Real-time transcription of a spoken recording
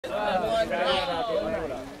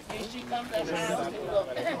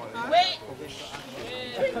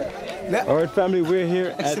All right, family, we're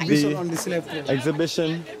here at the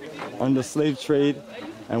exhibition on the slave trade,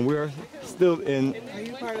 and we're still in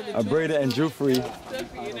Albreda and Juffureh.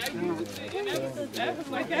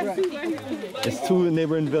 It's two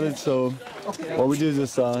neighboring villages, so what we do is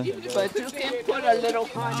just but you can put a little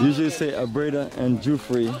honey. usually say Albreda and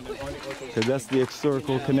Juffureh, because that's the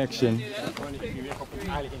historical connection.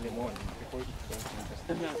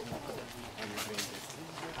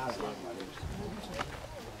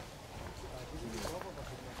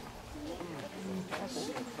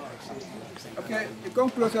 Okay, you come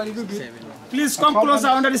closer a little bit. Please come closer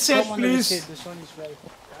under the shade, please.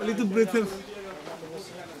 A little breath.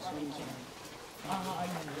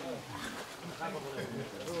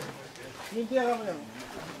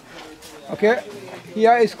 Okay,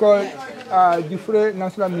 here is called Juffureh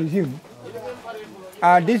National Museum.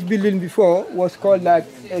 This building before was called like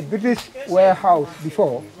a British warehouse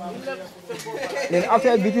before. Then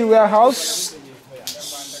after a British warehouse,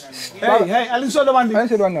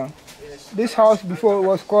 this house before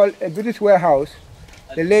was called a British warehouse.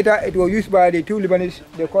 Then later it was used by the two Lebanese,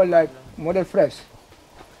 they called like model press.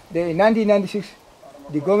 Then in 1996,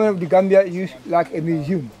 the government of the Gambia used like a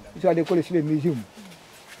museum. That's why they call it a museum.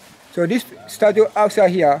 So this statue outside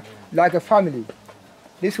here, like a family.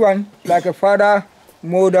 This one, like a father,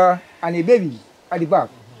 mother, and a baby at the back.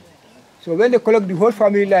 So when they collect the whole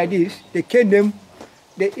family like this, they cane them.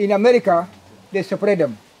 In America, they separate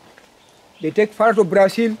them. They take father to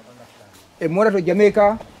Brazil, a mother to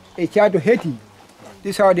Jamaica, a child to Haiti.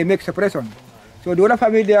 This is how they make separation. So the other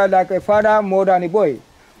family, they are like a father, mother, and a boy.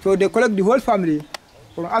 So they collect the whole family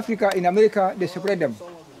from Africa. In America, they separate them.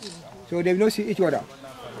 So they will not see each other.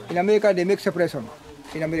 In America, they make separation.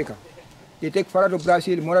 In America, they take father to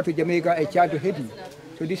Brazil, mother to Jamaica, a child to Haiti.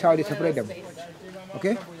 So this is how they separate them.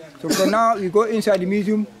 Okay? So for now, we go inside the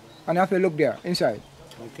museum and have a look there, inside.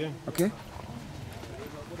 Okay. Okay?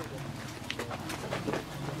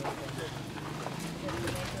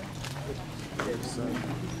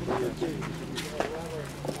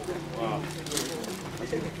 Wow.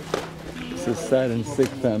 It's a sad and sick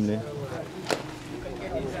family.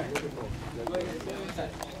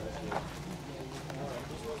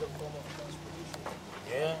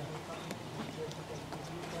 Yeah.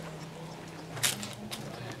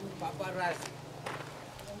 Papa Ras.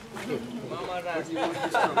 Mama Ras.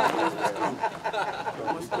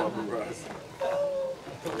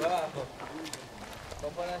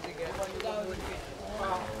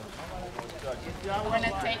 If y'all want to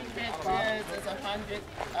take pictures, there's $100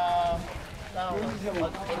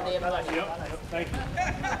 in their money. Yep. Thank you.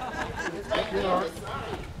 It's like this.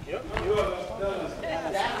 Yep.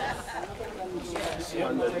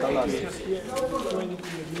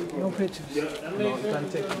 No pictures. No, you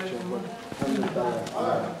can't take pictures.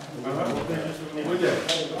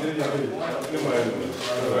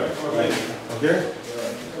 Okay?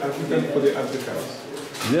 African for the Africans.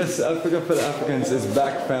 Yes, Africa for the Africans is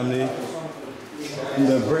back, family. In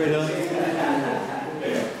the Albreda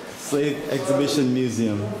Slave Exhibition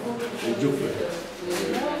Museum. In Juffureh.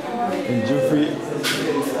 In Juffureh.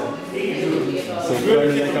 So,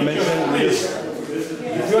 family, like I mentioned, we just...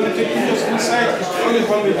 If you want to take pictures inside, it's only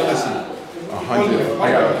 $100. 100.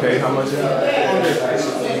 I gotta pay how much?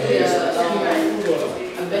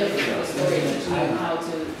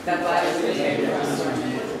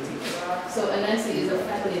 So Anansi is a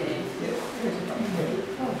family name.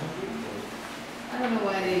 I don't know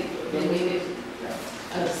why they made it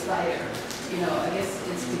a spire. You know, I guess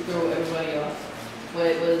it's to throw everybody off. But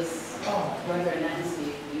it was Brother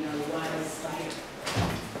Anansi, you know, why a spire?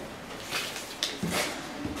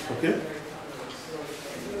 Okay.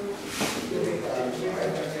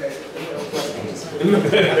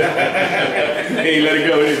 Hey, let it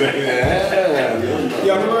go anyway.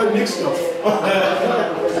 Yeah, I'm going to mix stuff.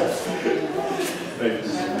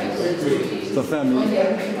 So family,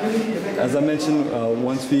 as I mentioned,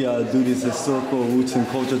 once we do this historical roots and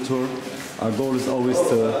culture tour, our goal is always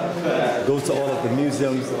to go to all of the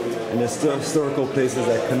museums and the historical places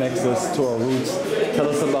that connects us to our roots. Tell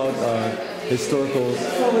us about historical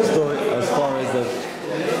story as far as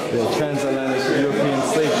the transatlantic European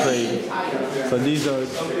slave trade. So these are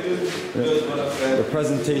the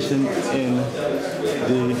presentation in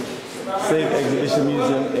the Slave Exhibition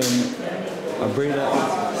Museum in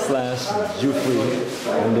Albreda/Juffureh,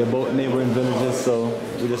 and they're both neighboring villages, so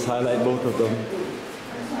we just highlight both of them.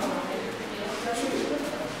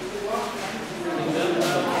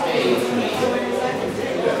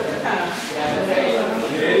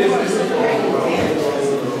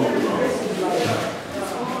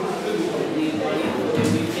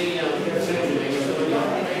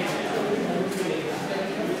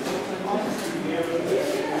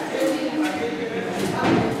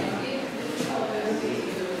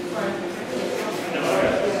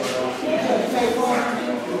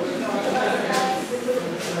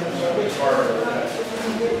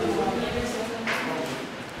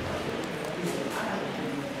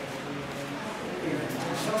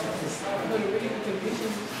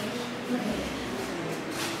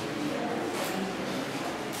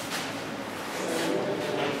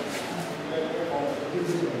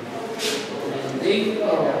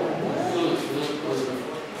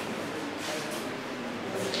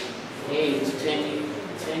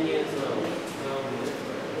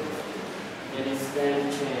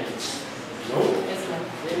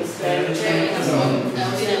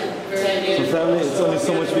 family, it's only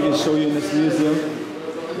so much we can show you in this museum.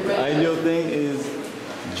 The ideal thing is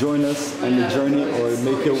join us on the journey or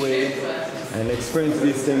make your way and experience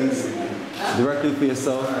these things directly for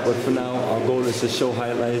yourself. But for now, our goal is to show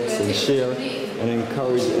highlights and share and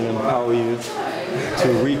encourage and empower you to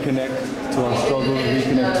reconnect to our struggle,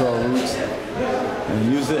 reconnect to our roots,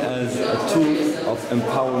 and use it as a tool of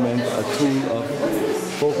empowerment, a tool of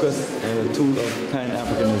focus, and a tool of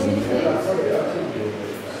Pan-Africanism.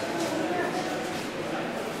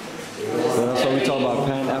 So that's why we talk about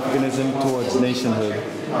Pan-Africanism towards nationhood.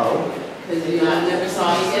 When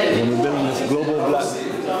we're building this global black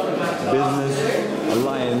business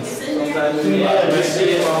alliance.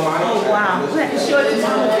 Oh wow,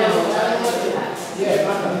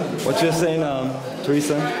 What you're saying,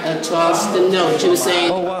 Teresa? Charleston, no, she was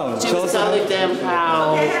saying, oh, wow. she was telling them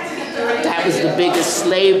how that was the biggest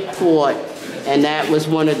slave port and that was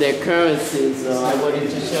one of their currencies, so I wanted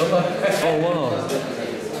to show her. Oh, wow.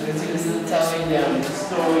 She was telling them the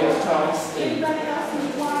story of Charleston.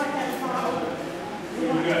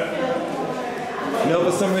 No,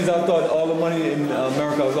 for some reason I thought all the money in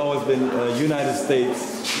America has always been United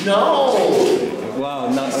States. No! Wow,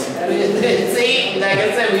 not... See, like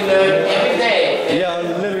I said, we learn every day. Yeah, I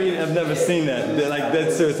literally have never seen that. They're like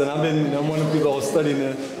dead serious, and I'm one of the people who are studying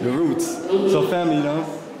the roots. So family,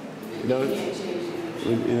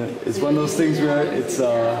 it's one of those things where it's,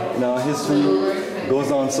 our history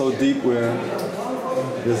goes on so deep where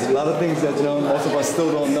there's a lot of things that, most of us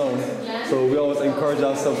still don't know. So we always encourage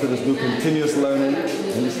ourselves to just do continuous learning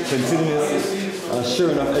and continuous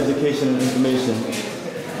sharing of education and information.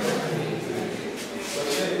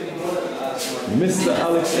 Mr.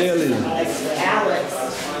 Alex Ailey. Alex.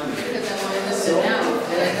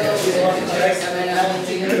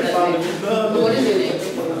 What is your name?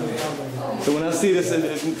 So when I see this, it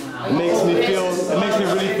makes me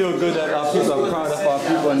really feel good that our people are proud of our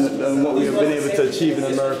people and what we have been able to achieve in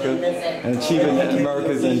America and achieve in the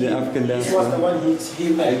Americas and the African diaspora. This was the one he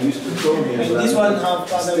used to go here. And this one have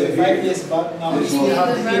 5 years back now. We still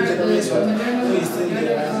have the 8th generation who is still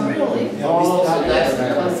there.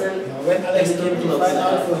 When Alex came to find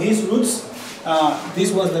out for his roots, this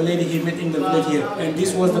was the lady he met in the village here, and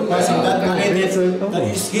this was the person that donated that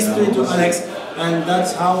is history to Alex, and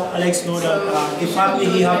that's how Alex know that the family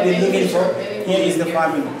he have been looking for, here is the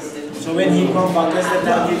family. So when he come back, that's the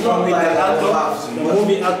time he come with the actor, the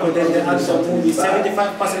movie actor, then the actor movie,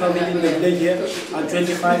 75% of it in the village here, and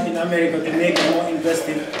 25% in America to make it more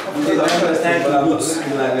interesting, and then time to roots.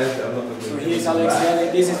 So here's Alex Haley,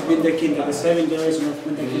 this is Kinteh, the 7th generation of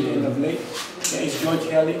Kinteh in the village. There is George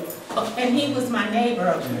Haley. Oh, and he was my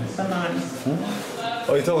neighbor, Bomani.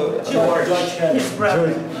 Oh, you talking George Haley. His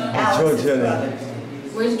brother. George Haley.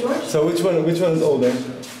 Where's George? So which one is older?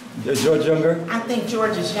 Is George younger? I think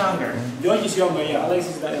George is younger. George is younger, yeah. Alex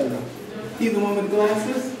is the elder. He's the one with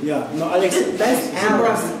glasses? Yeah, no, Alex. That's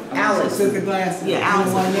Alex. Alex. With the glasses. Yeah,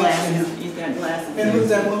 Alex with glasses. He's got glasses. And who's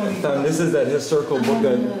that woman? This is that historical book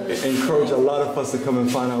that encouraged a lot of us to come and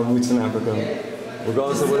find our roots in Africa.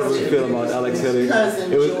 Regardless of whatever we feel about Alex Haley,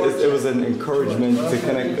 it was an encouragement to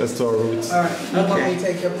connect us to our roots. All right, I want me to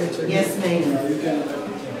take your picture. Yes, ma'am.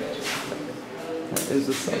 Is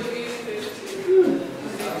the sun.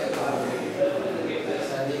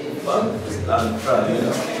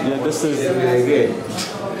 Yeah, this is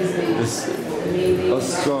a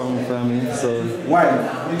strong family. So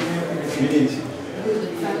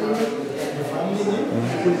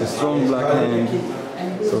a strong black hand.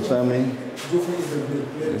 So family,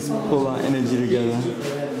 let's pull our energy together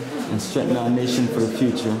and strengthen our nation for the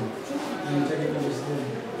future.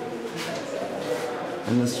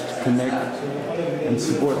 And let's connect and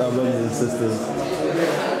support our brothers and sisters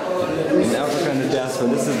in Africa and the diaspora.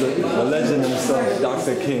 This is the legend himself,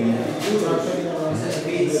 Dr. King.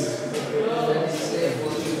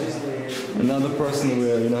 Another person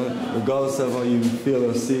where, regardless of how you feel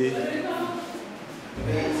or see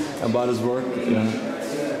about his work,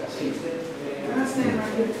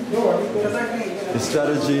 the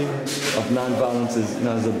strategy of nonviolence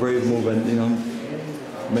is a brave move, and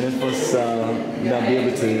many of us not be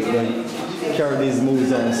able to carry these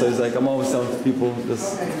moves on. So it's like I'm always telling people,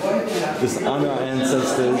 just honor our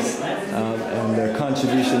ancestors and their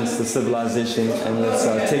contributions to civilization, and let's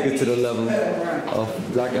take it to the level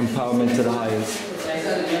of black empowerment to the highest.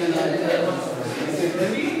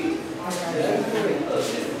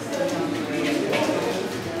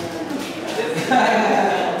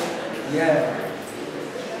 Yeah.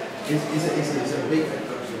 It's a big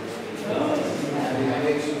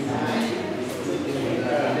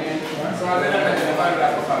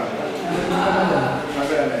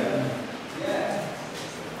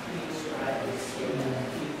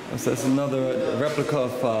So that's another replica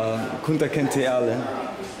of Kunta Kinteh Island.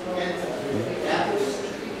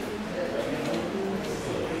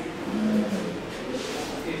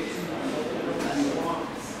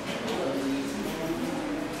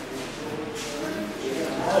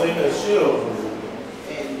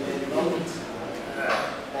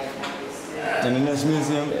 And in this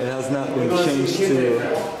museum, it has not been changed to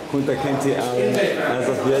Kunta Kinteh Island as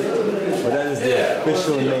of yet, but that is the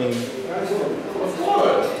official name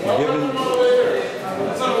given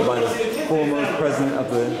by the former president of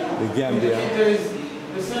the Gambia.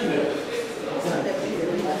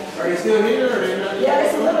 Are you still here or are you not? Yeah,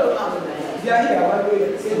 it's a little yeah,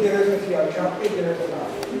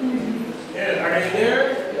 Yeah, are you there?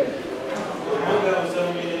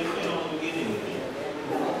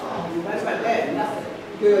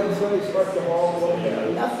 Yeah, this one is got the whole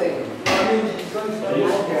nothing. I mean, this one is got the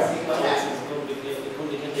whole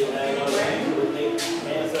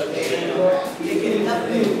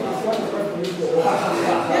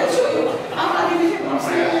I'm not even here.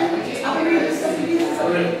 I'm reading the stuff you need.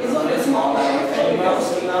 It's only a small one. Talking about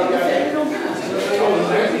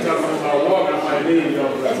walking, I might leave, you know,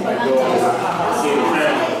 but I might go see the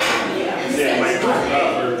family. Yeah, I might go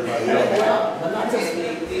out or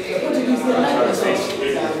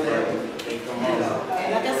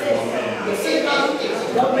Like I said, the Senegal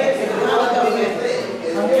government and the Ghana government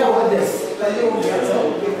are dealing with this. I don't think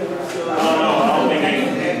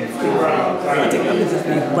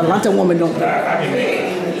But a lot of women don't. I can make it.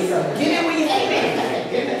 Get in where you hate it.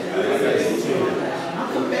 I'll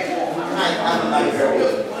come back home.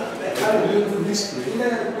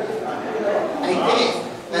 I did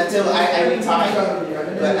until I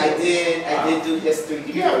retired, but I did do history.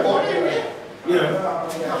 Do you have water in there? Yeah.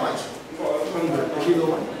 How much? Kilo.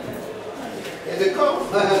 Is it cold?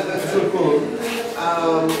 It's so cold.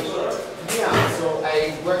 Yeah, so I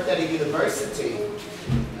worked at a university,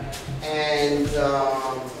 and